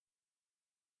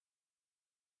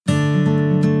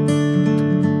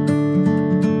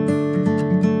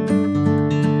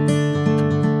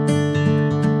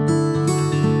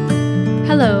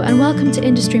Welcome to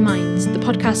Industry Minds, the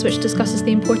podcast which discusses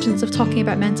the importance of talking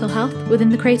about mental health within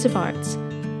the creative arts.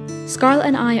 Scarlett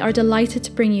and I are delighted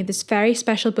to bring you this very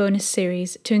special bonus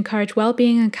series to encourage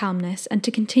well-being and calmness and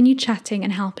to continue chatting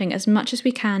and helping as much as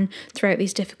we can throughout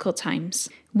these difficult times.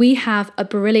 We have a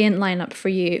brilliant lineup for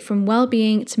you, from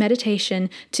well-being to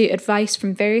meditation to advice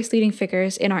from various leading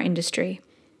figures in our industry.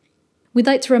 We'd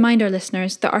like to remind our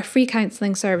listeners that our free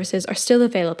counselling services are still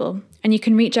available, and you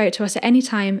can reach out to us at any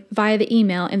time via the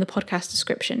email in the podcast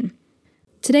description.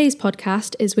 Today's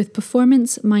podcast is with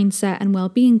performance, mindset and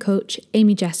wellbeing coach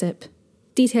Amy Jessop.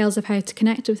 Details of how to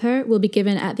connect with her will be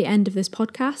given at the end of this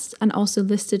podcast and also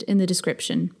listed in the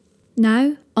description.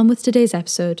 Now, on with today's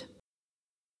episode.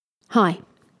 Hi,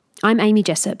 I'm Amy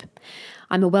Jessop.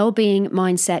 I'm a wellbeing,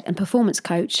 mindset and performance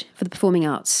coach for the performing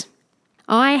arts.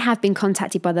 I have been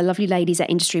contacted by the lovely ladies at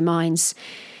Industry Minds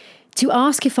to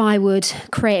ask if I would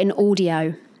create an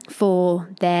audio for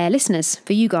their listeners,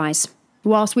 for you guys,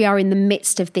 whilst we are in the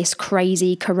midst of this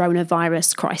crazy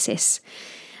coronavirus crisis,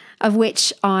 of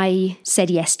which I said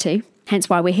yes to, hence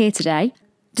why we're here today.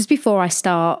 Just before I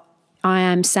start, I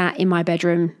am sat in my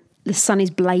bedroom. The sun is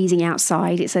blazing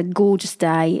outside. It's a gorgeous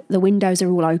day. The windows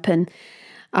are all open.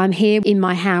 I'm here in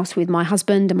my house with my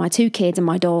husband and my 2 kids and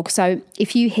my dog. So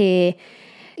if you hear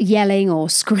yelling or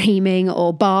screaming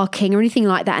or barking or anything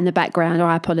like that in the background,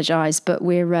 I apologise, but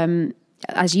we're,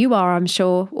 as you are, I'm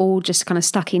sure, all just kind of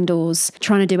stuck indoors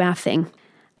trying to do our thing.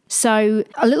 So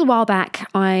a little while back,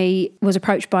 I was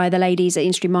approached by the ladies at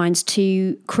Industry Minds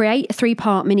to create a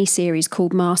 3-part mini-series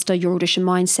called Master Your Audition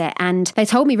Mindset. And they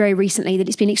told me very recently that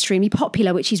it's been extremely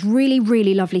popular, which is really,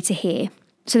 really lovely to hear.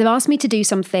 So they've asked me to do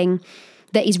something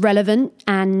that is relevant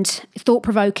and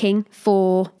thought-provoking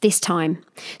for this time.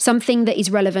 Something that is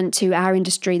relevant to our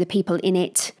industry, the people in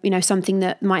it, something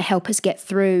that might help us get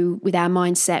through with our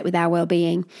mindset, with our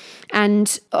well-being.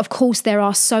 And of course, there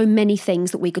are so many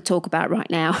things that we could talk about right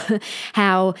now.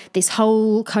 How this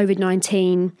whole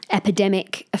COVID-19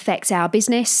 epidemic affects our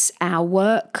business, our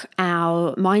work,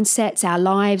 our mindsets, our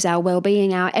lives, our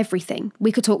well-being, our everything.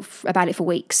 We could talk about it for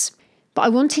weeks. But I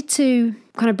wanted to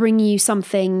kind of bring you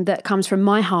something that comes from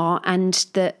my heart and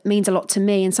that means a lot to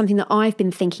me, and something that I've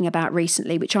been thinking about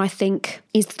recently, which I think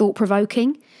is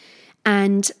thought-provoking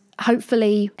and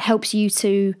hopefully helps you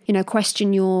to,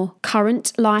 question your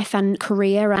current life and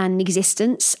career and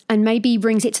existence, and maybe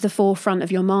brings it to the forefront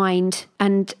of your mind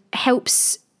and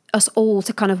helps us all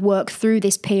to kind of work through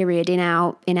this period in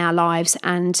our lives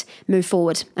and move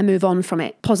forward and move on from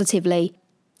it positively,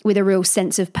 with a real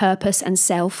sense of purpose and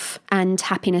self and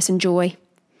happiness and joy,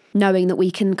 knowing that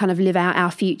we can kind of live out our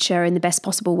future in the best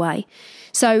possible way.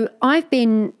 So I've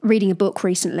been reading a book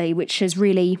recently which has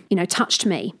really, touched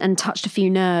me and touched a few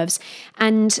nerves.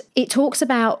 And it talks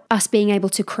about us being able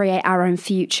to create our own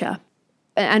future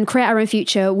and create our own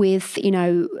future with,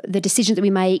 the decisions that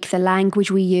we make, the language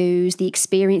we use, the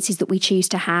experiences that we choose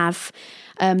to have,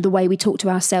 the way we talk to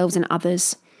ourselves and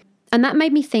others. And that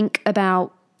made me think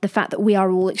about the fact that we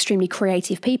are all extremely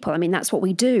creative people. I mean, that's what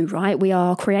we do, right? We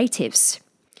are creatives.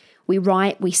 We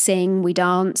write, we sing, we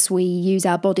dance, we use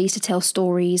our bodies to tell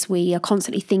stories. We are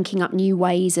constantly thinking up new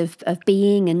ways of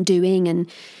being and doing.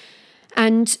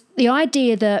 And the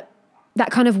idea that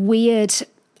kind of weird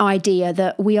idea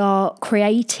that we are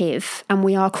creative and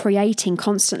we are creating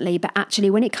constantly, but actually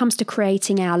when it comes to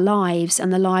creating our lives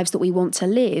and the lives that we want to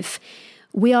live,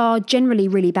 we are generally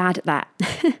really bad at that.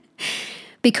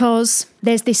 Because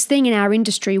there's this thing in our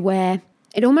industry where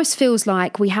it almost feels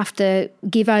like we have to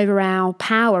give over our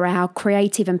power, our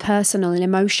creative and personal and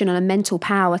emotional and mental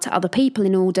power to other people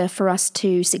in order for us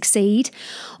to succeed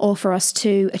or for us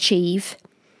to achieve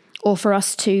or for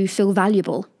us to feel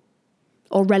valuable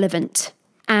or relevant.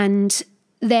 And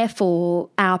therefore,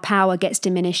 our power gets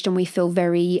diminished and we feel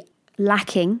very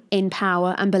lacking in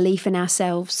power and belief in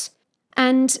ourselves.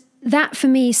 And that for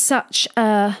me is such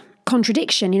a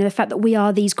contradiction, the fact that we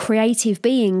are these creative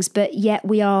beings, but yet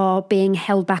we are being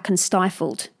held back and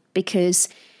stifled because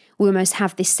we almost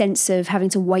have this sense of having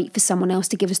to wait for someone else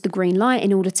to give us the green light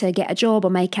in order to get a job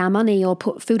or make our money or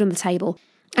put food on the table.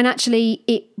 And actually,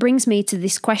 it brings me to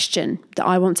this question that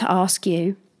I want to ask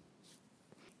you.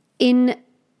 In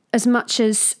as much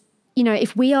as,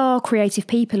 if we are creative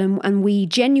people and we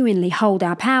genuinely hold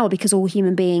our power, because all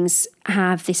human beings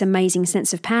have this amazing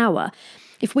sense of power,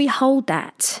 if we hold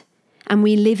that and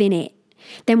we live in it,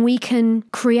 then we can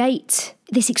create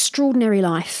this extraordinary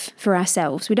life for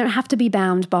ourselves. We don't have to be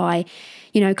bound by,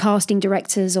 casting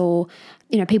directors or,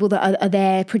 people that are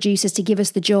there, producers, to give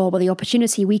us the job or the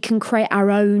opportunity. We can create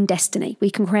our own destiny. We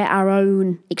can create our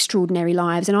own extraordinary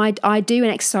lives. And I do an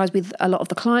exercise with a lot of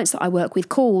the clients that I work with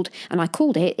I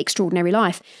called it Extraordinary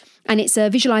Life. And it's a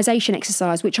visualization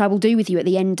exercise, which I will do with you at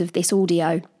the end of this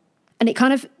audio. And it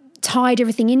kind of tied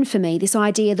everything in for me, this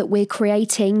idea that we're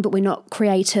creating, but we're not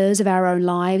creators of our own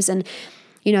lives. And,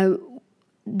 you know,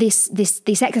 this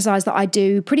exercise that I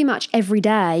do pretty much every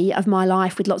day of my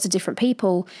life with lots of different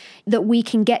people, that we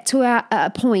can get to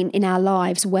a point in our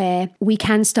lives where we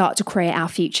can start to create our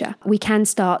future. We can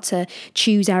start to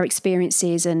choose our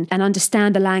experiences and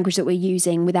understand the language that we're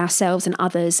using with ourselves and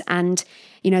others. And,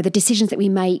 you know, the decisions that we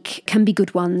make can be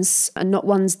good ones and not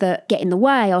ones that get in the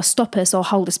way or stop us or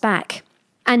hold us back.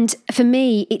 And for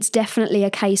me, it's definitely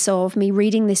a case of me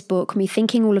reading this book, me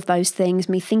thinking all of those things,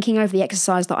 me thinking over the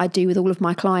exercise that I do with all of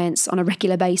my clients on a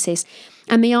regular basis,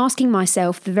 and me asking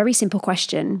myself the very simple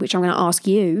question, which I'm going to ask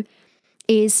you,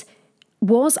 is,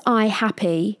 was I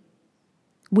happy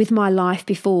with my life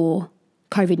before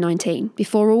COVID-19?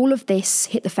 Before all of this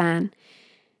hit the fan,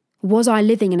 was I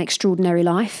living an extraordinary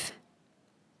life?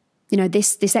 You know,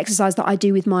 this exercise that I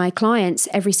do with my clients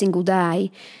every single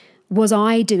day, was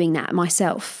I doing that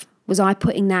myself? Was I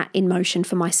putting that in motion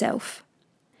for myself?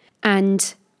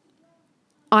 And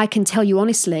I can tell you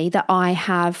honestly that I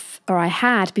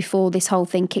had, before this whole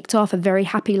thing kicked off, a very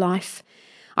happy life.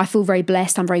 I feel very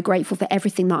blessed. I'm very grateful for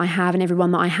everything that I have and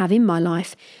everyone that I have in my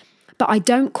life. But I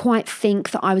don't quite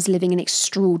think that I was living an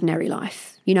extraordinary life.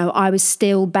 You know, I was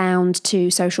still bound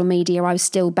to social media. I was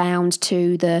still bound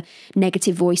to the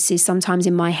negative voices sometimes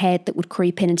in my head that would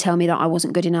creep in and tell me that I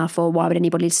wasn't good enough, or why would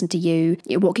anybody listen to you?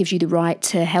 What gives you the right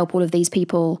to help all of these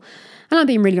people? And I'm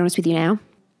being really honest with you now.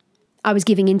 I was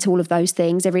giving into all of those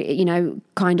things,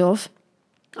 kind of.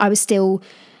 I was still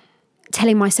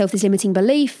telling myself this limiting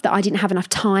belief that I didn't have enough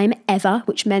time ever,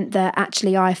 which meant that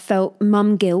actually I felt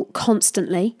mum guilt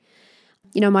constantly.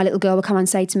 You know, my little girl would come and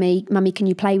say to me, "Mummy, can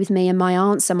you play with me?" And my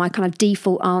kind of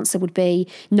default answer would be,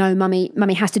 "No,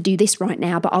 Mummy has to do this right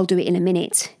now, but I'll do it in a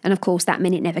minute." And of course, that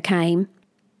minute never came.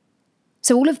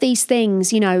 So all of these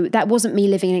things, you know, that wasn't me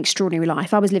living an extraordinary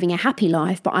life. I was living a happy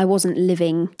life, but I wasn't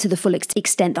living to the full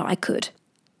extent that I could.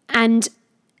 And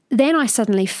then I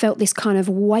suddenly felt this kind of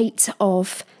weight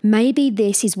of, maybe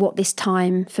this is what this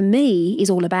time for me is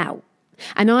all about.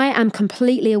 And I am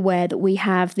completely aware that we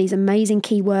have these amazing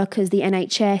key workers. The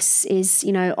NHS is,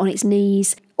 you know, on its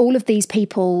knees. All of these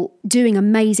people doing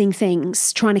amazing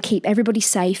things, trying to keep everybody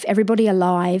safe, everybody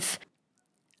alive.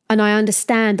 And I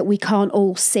understand that we can't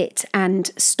all sit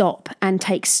and stop and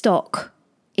take stock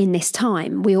in this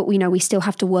time. We still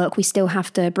have to work. We still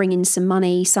have to bring in some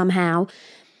money somehow.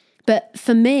 But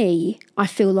for me, I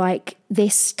feel like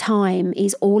this time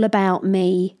is all about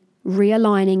me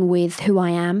realigning with who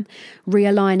I am,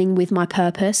 realigning with my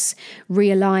purpose,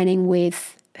 realigning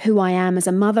with who I am as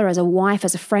a mother, as a wife,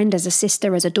 as a friend, as a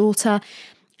sister, as a daughter,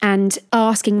 and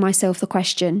asking myself the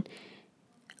question,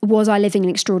 was I living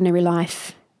an extraordinary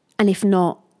life? And if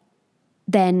not,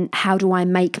 then how do I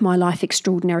make my life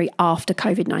extraordinary after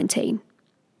COVID-19?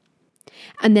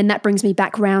 And then that brings me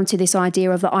back round to this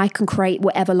idea of that I can create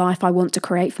whatever life I want to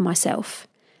create for myself.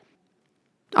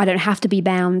 I don't have to be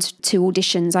bound to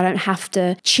auditions. I don't have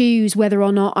to choose whether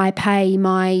or not I pay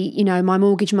my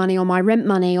mortgage money or my rent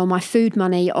money or my food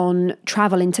money on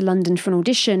travel into London for an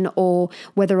audition, or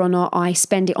whether or not I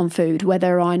spend it on food,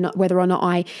 whether or not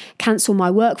I cancel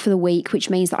my work for the week, which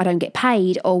means that I don't get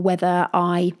paid, or whether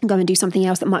I go and do something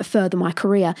else that might further my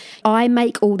career. I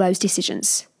make all those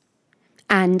decisions,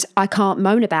 and I can't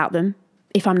moan about them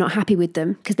if I'm not happy with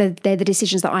them, because they're the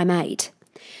decisions that I made.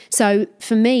 So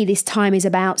for me, this time is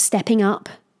about stepping up.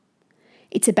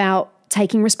 It's about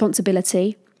taking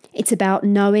responsibility. It's about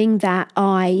knowing that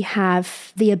I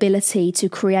have the ability to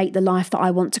create the life that I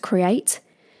want to create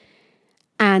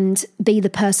and be the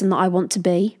person that I want to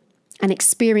be and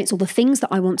experience all the things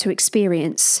that I want to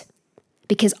experience,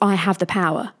 because I have the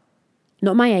power.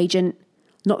 Not my agent,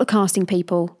 not the casting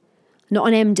people, not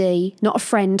an MD, not a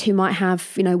friend who might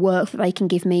have, work that they can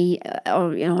give me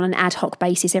on an ad hoc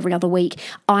basis every other week.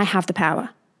 I have the power.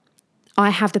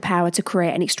 I have the power to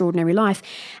create an extraordinary life.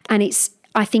 And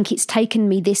I think it's taken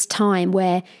me this time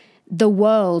where the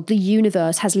world, the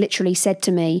universe has literally said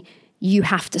to me, you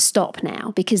have to stop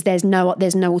now, because there's no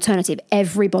alternative.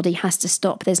 Everybody has to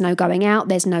stop. There's no going out.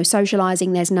 There's no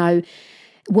socializing. There's no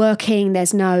working.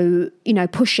 There's no,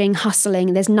 pushing,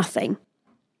 hustling. There's nothing.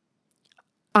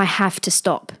 I have to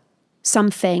stop.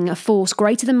 Something, a force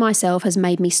greater than myself has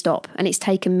made me stop. And it's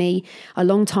taken me a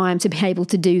long time to be able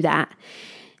to do that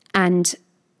and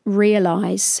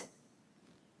realize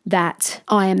that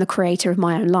I am the creator of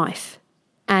my own life.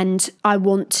 And I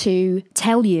want to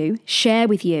share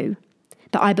with you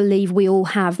that I believe we all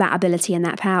have that ability and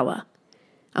that power.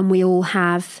 And we all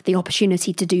have the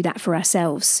opportunity to do that for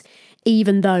ourselves,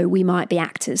 even though we might be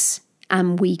actors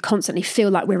and we constantly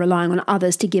feel like we're relying on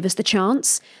others to give us the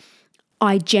chance,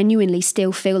 I genuinely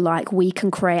still feel like we can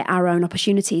create our own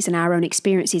opportunities and our own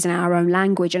experiences and our own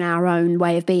language and our own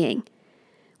way of being.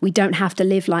 We don't have to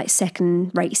live like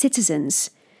second-rate citizens.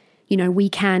 You know, we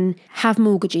can have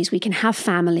mortgages, we can have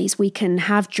families, we can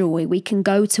have joy, we can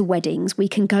go to weddings, we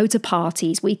can go to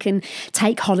parties, we can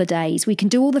take holidays, we can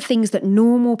do all the things that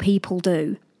normal people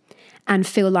do and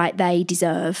feel like they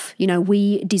deserve. You know,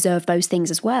 we deserve those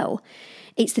things as well.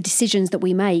 It's the decisions that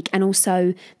we make and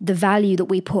also the value that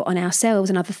we put on ourselves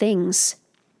and other things,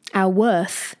 our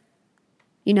worth.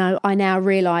 You know, I now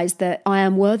realise that I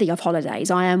am worthy of holidays.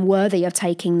 I am worthy of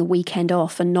taking the weekend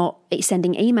off and not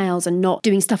sending emails and not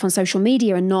doing stuff on social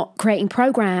media and not creating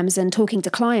programs and talking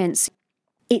to clients.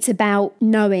 It's about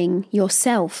knowing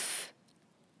yourself,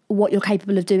 what you're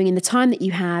capable of doing in the time that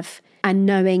you have, and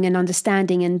knowing and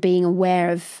understanding and being aware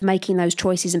of making those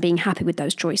choices and being happy with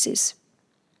those choices.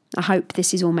 I hope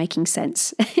this is all making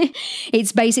sense.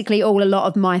 It's basically all a lot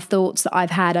of my thoughts that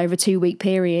I've had over a 2-week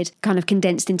period kind of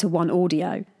condensed into one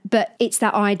audio. But it's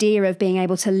that idea of being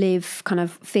able to live kind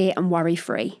of fear and worry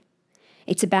free.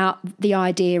 It's about the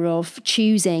idea of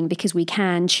choosing, because we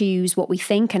can choose what we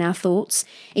think and our thoughts.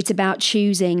 It's about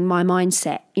choosing my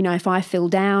mindset. You know, if I feel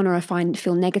down or if I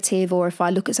feel negative or if I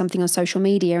look at something on social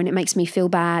media and it makes me feel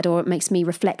bad or it makes me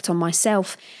reflect on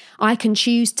myself, I can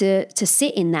choose to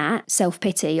sit in that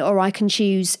self-pity, or I can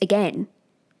choose again.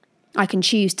 I can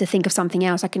choose to think of something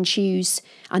else. I can choose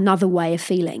another way of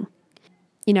feeling.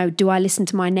 You know, do I listen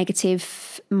to my negative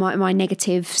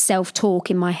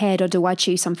self-talk in my head, or do I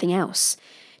choose something else?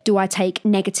 Do I take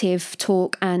negative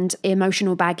talk and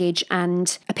emotional baggage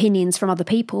and opinions from other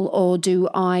people, or do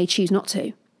I choose not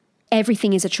to?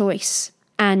 Everything is a choice.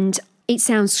 And it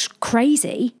sounds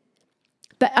crazy,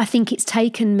 but I think it's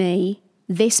taken me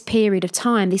this period of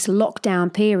time, this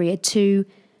lockdown period, to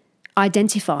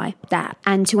identify that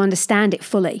and to understand it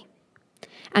fully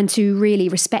and to really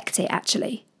respect it,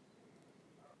 actually.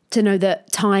 To know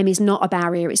that time is not a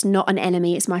barrier, it's not an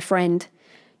enemy, it's my friend.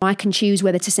 I can choose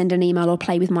whether to send an email or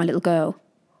play with my little girl.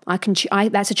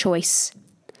 That's a choice.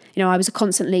 You know, I was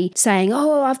constantly saying,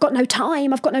 oh, I've got no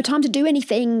time to do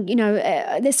anything. You know,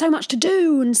 there's so much to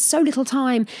do and so little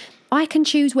time. I can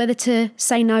choose whether to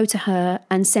say no to her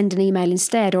and send an email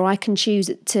instead, or I can choose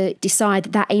to decide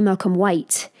that email can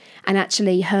wait and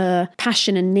actually her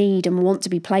passion and need and want to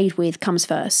be played with comes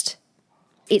first.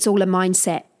 It's all a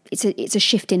mindset. It's a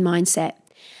shift in mindset.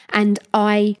 And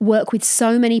I work with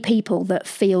so many people that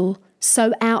feel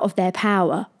so out of their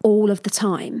power all of the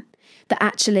time that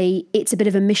actually it's a bit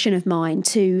of a mission of mine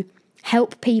to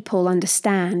help people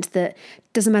understand that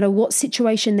it doesn't matter what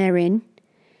situation they're in,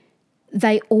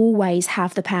 they always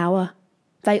have the power.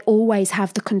 They always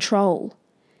have the control.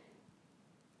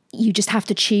 You just have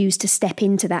to choose to step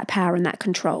into that power and that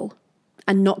control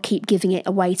and not keep giving it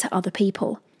away to other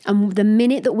people. And the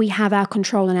minute that we have our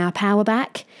control and our power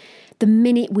back, the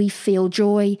minute we feel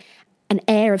joy, an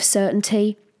air of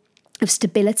certainty, of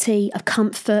stability, of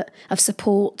comfort, of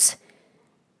support,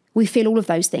 we feel all of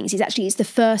those things. It's the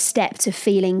first step to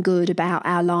feeling good about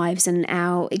our lives and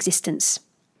our existence.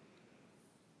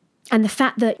 And the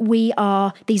fact that we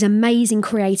are these amazing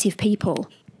creative people,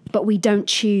 but we don't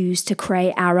choose to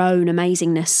create our own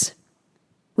amazingness.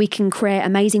 We can create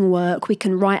amazing work, we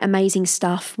can write amazing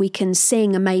stuff, we can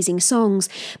sing amazing songs,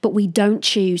 but we don't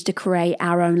choose to create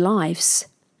our own lives.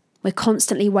 We're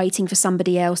constantly waiting for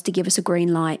somebody else to give us a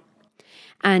green light.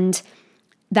 And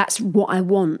that's what I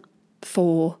want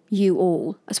for you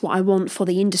all. That's what I want for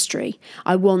the industry.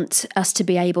 I want us to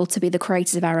be able to be the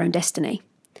creators of our own destiny.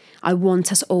 I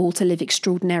want us all to live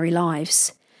extraordinary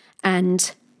lives.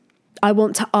 And I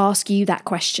want to ask you that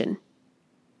question.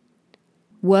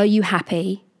 Were you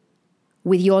happy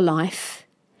with your life?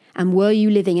 And were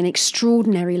you living an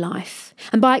extraordinary life?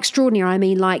 And by extraordinary, I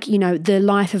mean the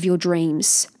life of your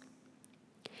dreams.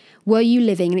 Were you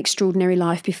living an extraordinary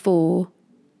life before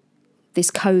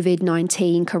this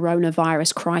COVID-19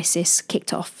 coronavirus crisis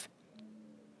kicked off?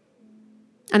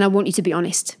 And I want you to be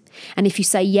honest. And if you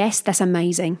say yes, that's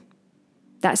amazing.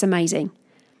 That's amazing.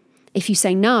 If you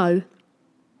say no,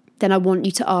 then I want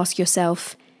you to ask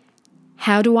yourself,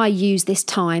 how do I use this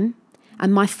time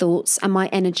and my thoughts and my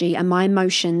energy and my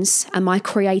emotions and my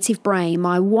creative brain,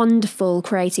 my wonderful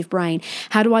creative brain,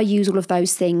 how do I use all of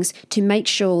those things to make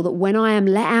sure that when I am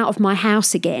let out of my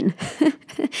house again,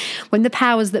 when the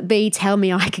powers that be tell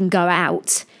me I can go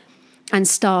out and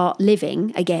start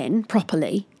living again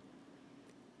properly,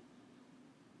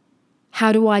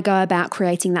 how do I go about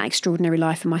creating that extraordinary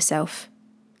life for myself?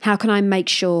 How can I make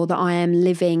sure that I am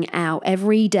living out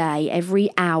every day, every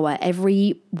hour,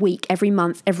 every week, every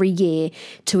month, every year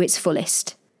to its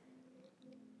fullest?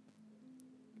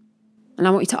 And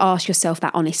I want you to ask yourself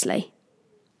that honestly.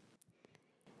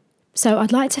 So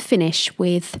I'd like to finish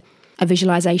with a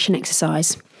visualization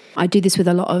exercise. I do this with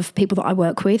a lot of people that I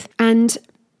work with. And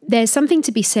there's something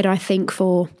to be said, I think,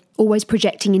 for always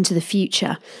projecting into the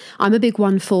future. I'm a big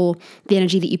one for the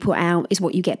energy that you put out is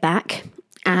what you get back.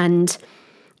 And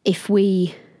if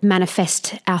we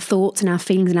manifest our thoughts and our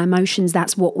feelings and our emotions,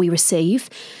 that's what we receive.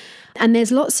 And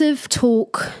there's lots of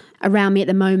talk around me at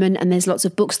the moment, and there's lots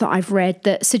of books that I've read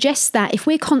that suggests that if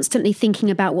we're constantly thinking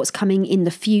about what's coming in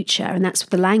the future, and that's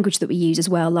the language that we use as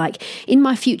well, like in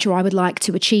my future I would like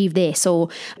to achieve this, or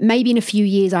maybe in a few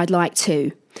years I'd like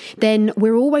to, then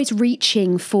we're always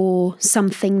reaching for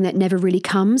something that never really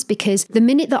comes, because the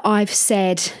minute that I've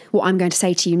said what I'm going to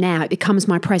say to you now, it becomes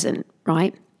my present,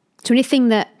 right? So anything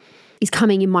that is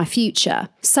coming in my future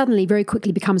suddenly very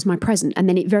quickly becomes my present, and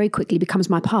then it very quickly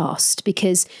becomes my past,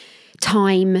 because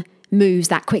time moves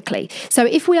that quickly. So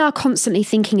if we are constantly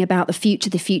thinking about the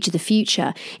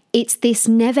future, it's this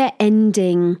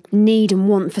never-ending need and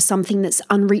want for something that's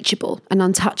unreachable and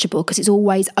untouchable, because it's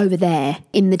always over there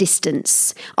in the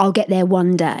distance. I'll get there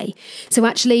one day. So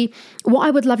actually, what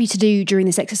I would love you to do during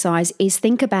this exercise is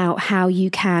think about how you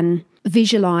can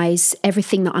visualize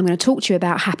everything that I'm going to talk to you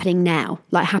about happening now,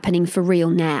 like happening for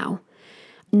real now.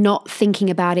 Not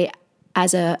thinking about it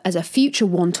as a future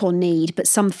want or need, but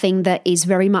something that is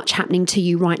very much happening to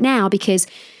you right now, because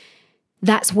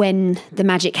that's when the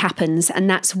magic happens, and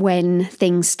that's when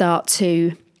things start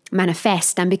to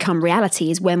manifest and become reality,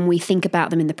 is when we think about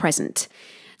them in the present,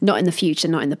 not in the future,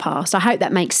 not in the past. I hope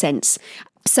that makes sense.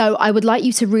 So I would like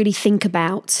you to really think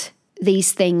about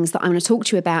these things that I'm going to talk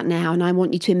to you about now, and I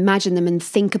want you to imagine them and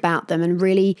think about them, and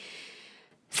really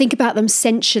think about them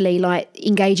sensually, like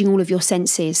engaging all of your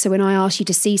senses. So when I ask you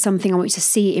to see something, I want you to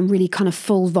see it in really kind of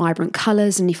full, vibrant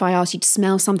colours. And if I ask you to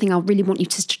smell something, I really want you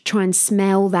to try and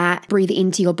smell that, breathe it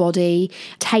into your body,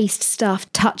 taste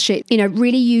stuff, touch it,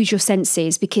 really use your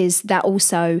senses, because that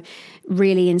also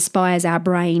really inspires our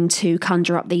brain to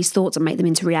conjure up these thoughts and make them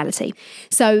into reality.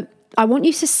 So I want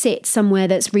you to sit somewhere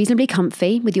that's reasonably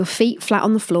comfy, with your feet flat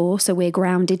on the floor, so we're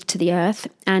grounded to the earth,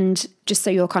 and just so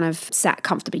you're kind of sat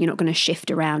comfortably, you're not going to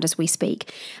shift around as we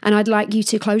speak. And I'd like you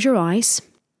to close your eyes,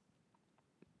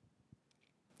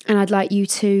 and I'd like you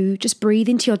to just breathe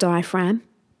into your diaphragm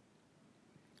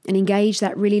and engage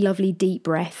that really lovely deep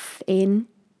breath in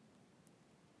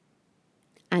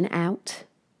and out,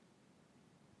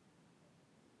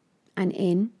 and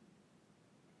in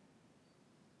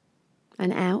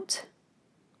and out.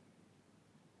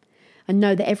 And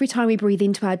know that every time we breathe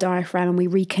into our diaphragm and we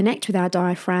reconnect with our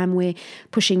diaphragm, we're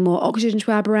pushing more oxygen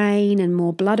to our brain and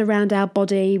more blood around our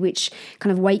body, which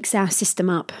kind of wakes our system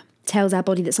up, tells our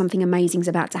body that something amazing is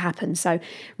about to happen. So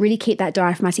really keep that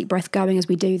diaphragmatic breath going as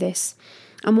we do this.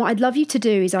 And what I'd love you to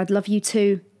do is I'd love you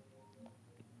to,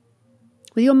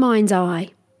 with your mind's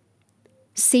eye,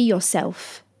 see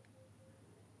yourself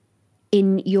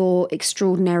in your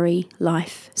extraordinary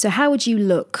life. So how would you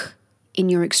look in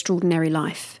your extraordinary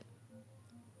life?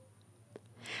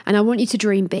 And I want you to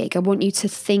dream big. I want you to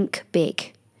think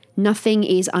big. Nothing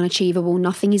is unachievable.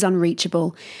 Nothing is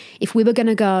unreachable. If we were going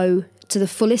to go to the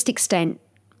fullest extent,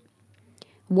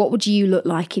 what would you look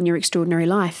like in your extraordinary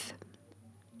life?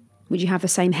 Would you have the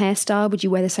same hairstyle? Would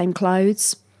you wear the same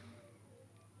clothes?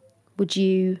 Would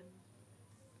you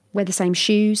wear the same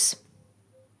shoes?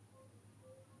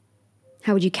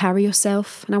 How would you carry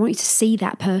yourself? And I want you to see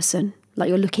that person like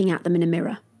you're looking at them in a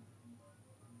mirror.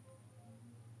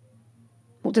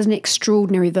 What does an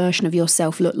extraordinary version of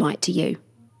yourself look like to you?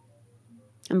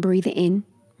 And breathe it in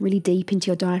really deep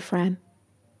into your diaphragm.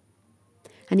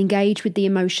 And engage with the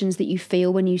emotions that you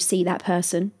feel when you see that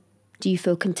person. Do you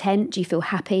feel content? Do you feel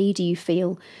happy? Do you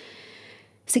feel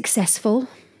successful?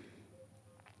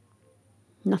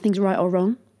 Nothing's right or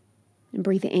wrong. And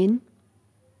breathe it in.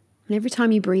 And every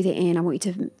time you breathe it in, I want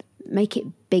you to make it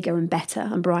bigger and better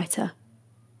and brighter.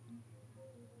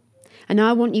 And now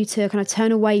I want you to kind of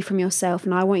turn away from yourself,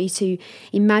 and I want you to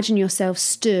imagine yourself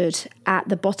stood at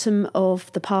the bottom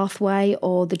of the pathway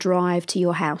or the drive to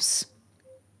your house.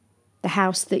 The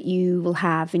house that you will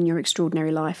have in your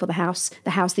extraordinary life, or the house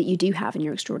that you do have in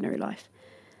your extraordinary life.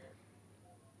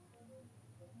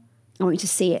 I want you to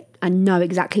see it and know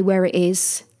exactly where it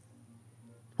is,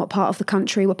 what part of the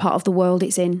country, what part of the world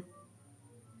it's in.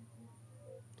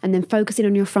 And then focus in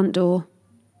on your front door.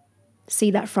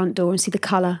 See that front door and see the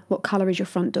colour. What colour is your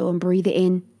front door? And breathe it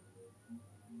in.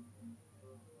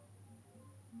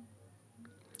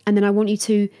 And then I want you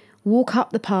to walk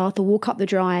up the path or walk up the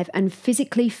drive and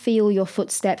physically feel your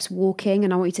footsteps walking.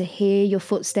 And I want you to hear your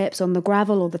footsteps on the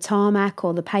gravel or the tarmac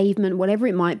or the pavement, whatever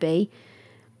it might be.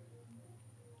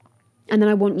 And then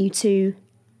I want you to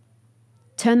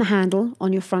turn the handle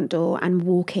on your front door and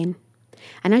walk in.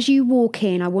 And as you walk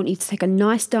in, I want you to take a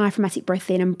nice diaphragmatic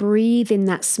breath in and breathe in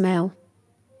that smell.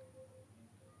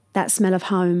 That smell of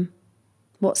home.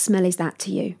 What smell is that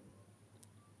to you?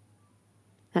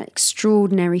 That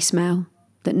extraordinary smell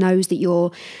that knows that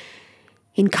you're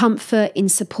in comfort, in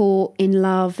support, in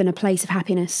love, in a place of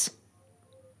happiness.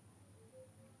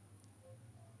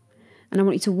 And I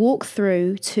want you to walk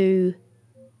through to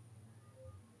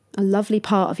a lovely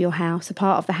part of your house, a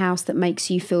part of the house that makes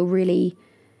you feel really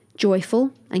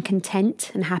joyful and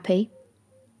content and happy.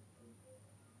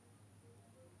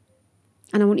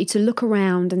 And I want you to look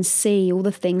around and see all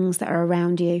the things that are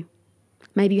around you.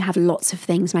 Maybe you have lots of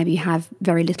things, maybe you have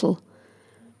very little.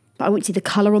 But I want you to see the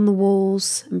colour on the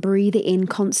walls and breathe it in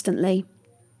constantly.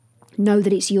 Know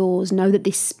that it's yours. Know that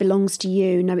this belongs to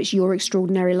you. Know it's your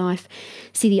extraordinary life.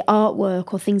 See the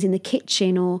artwork or things in the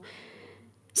kitchen, or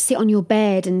sit on your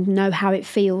bed and know how it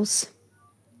feels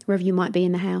wherever you might be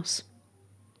in the house.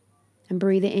 And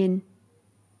breathe it in.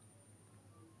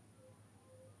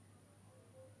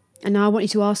 And now I want you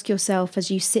to ask yourself,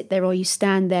 as you sit there or you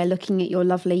stand there looking at your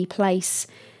lovely place,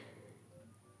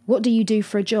 what do you do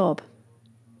for a job?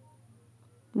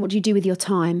 What do you do with your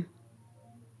time?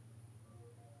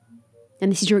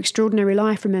 And this is your extraordinary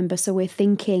life, remember, so we're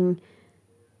thinking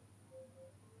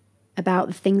about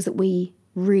the things that we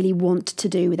really want to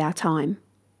do with our time.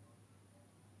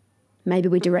 Maybe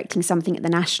we're directing something at the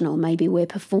National. Maybe we're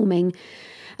performing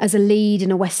as a lead in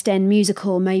a West End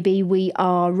musical. Maybe we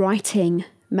are writing.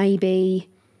 Maybe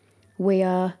we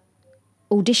are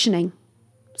auditioning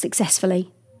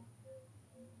successfully.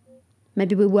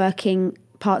 Maybe we're working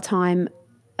part-time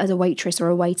as a waitress or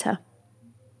a waiter,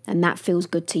 and that feels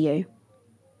good to you.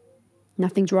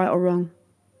 Nothing's right or wrong.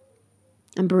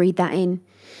 And breathe that in.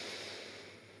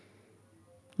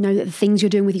 Know that the things you're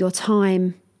doing with your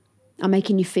time are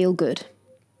making you feel good.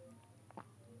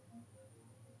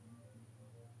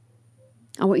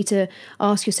 I want you to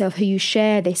ask yourself who you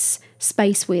share this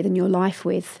space with and your life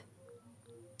with.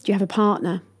 Do you have a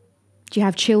partner? Do you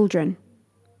have children?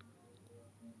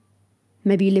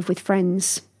 Maybe you live with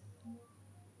friends.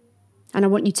 And I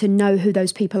want you to know who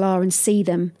those people are and see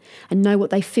them and know what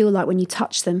they feel like when you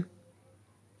touch them.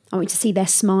 I want you to see their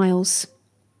smiles.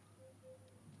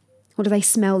 What do they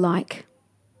smell like?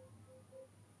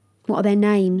 What are their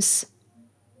names?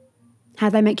 How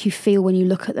do they make you feel when you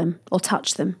look at them or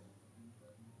touch them?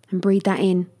 And breathe that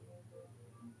in.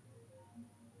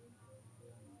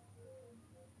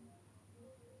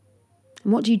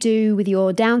 And what do you do with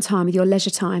your downtime, with your leisure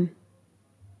time?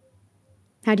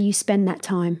 How do you spend that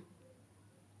time?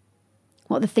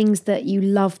 What are the things that you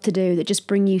love to do that just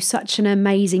bring you such an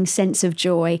amazing sense of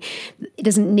joy? It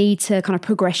doesn't need to kind of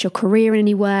progress your career in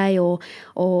any way, or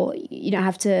you don't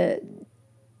have to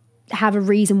have a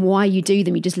reason why you do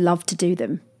them. You just love to do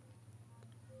them.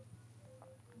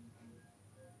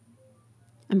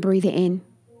 And breathe it in.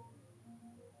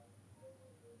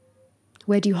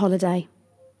 Where do you holiday?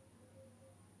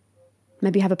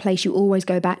 Maybe you have a place you always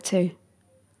go back to.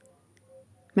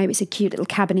 Maybe it's a cute little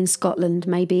cabin in Scotland.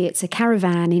 Maybe it's a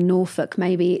caravan in Norfolk.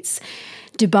 Maybe it's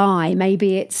Dubai.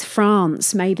 Maybe it's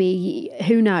France. Maybe,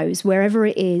 who knows, wherever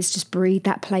it is, just breathe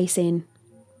that place in.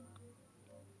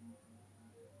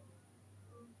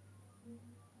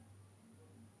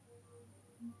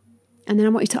 And then I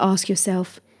want you to ask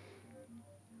yourself,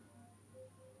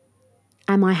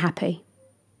 am I happy?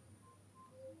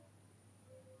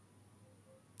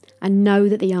 And know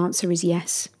that the answer is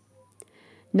yes.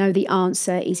 Know the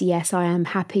answer is yes, I am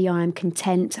happy, I am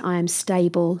content, I am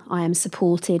stable, I am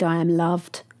supported, I am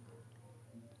loved,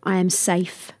 I am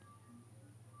safe.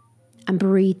 And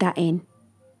breathe that in.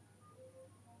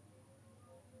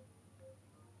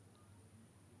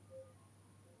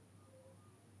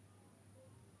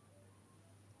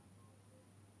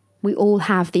 We all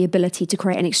have the ability to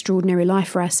create an extraordinary life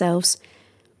for ourselves.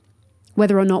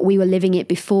 Whether or not we were living it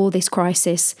before this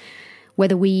crisis,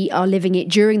 whether we are living it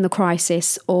during the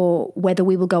crisis, or whether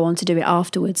we will go on to do it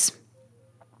afterwards.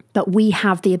 But we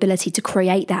have the ability to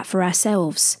create that for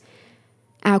ourselves.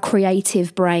 Our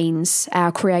creative brains,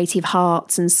 our creative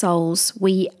hearts and souls,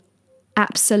 we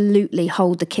absolutely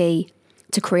hold the key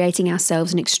to creating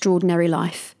ourselves an extraordinary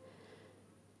life.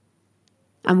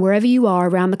 And wherever you are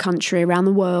around the country, around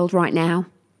the world right now,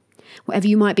 whatever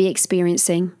you might be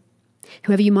experiencing,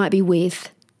 whoever you might be with,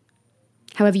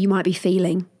 however you might be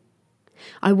feeling,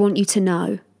 I want you to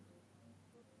know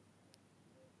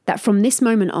that from this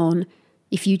moment on,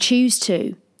 if you choose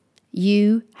to,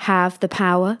 you have the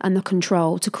power and the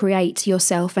control to create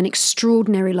yourself an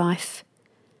extraordinary life.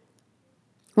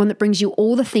 One that brings you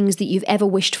all the things that you've ever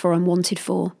wished for and wanted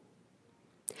for.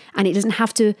 And it doesn't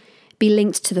have to be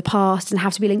linked to the past, doesn't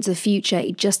have to be linked to the future.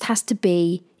 It just has to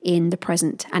be in the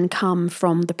present and come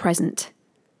from the present.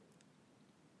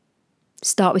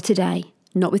 Start with today,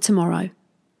 not with tomorrow.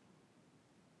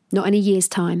 Not in a year's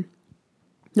time.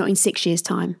 Not in 6 years'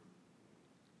 time.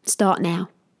 Start now.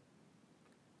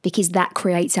 Because that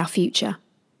creates our future.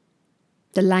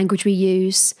 The language we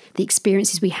use, the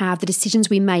experiences we have, the decisions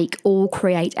we make all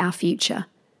create our future.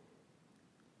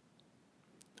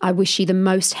 I wish you the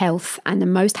most health and the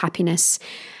most happiness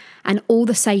and all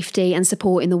the safety and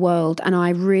support in the world. And I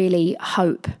really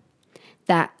hope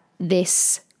that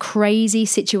this crazy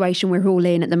situation we're all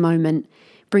in at the moment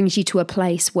brings you to a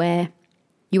place where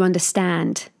you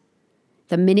understand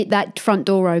the minute that front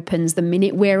door opens, the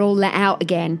minute we're all let out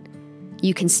again,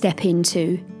 you can step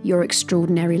into your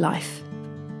extraordinary life.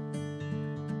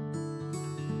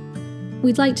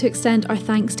 We'd like to extend our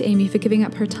thanks to Amy for giving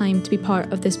up her time to be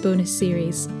part of this bonus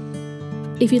series.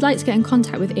 If you'd like to get in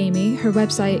contact with Amy, her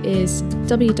website is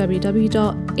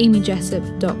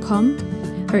www.amyjessop.com.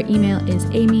 Her email is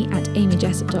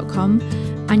amy@amyjessop.com,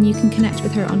 and you can connect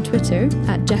with her on Twitter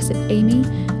 @JessopAmy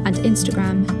and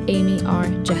Instagram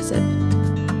AmyRJessop.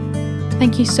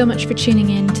 Thank you so much for tuning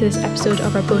in to this episode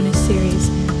of our bonus series.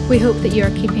 We hope that you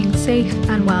are keeping safe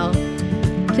and well.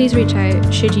 Please reach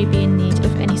out should you be in need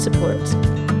of any support.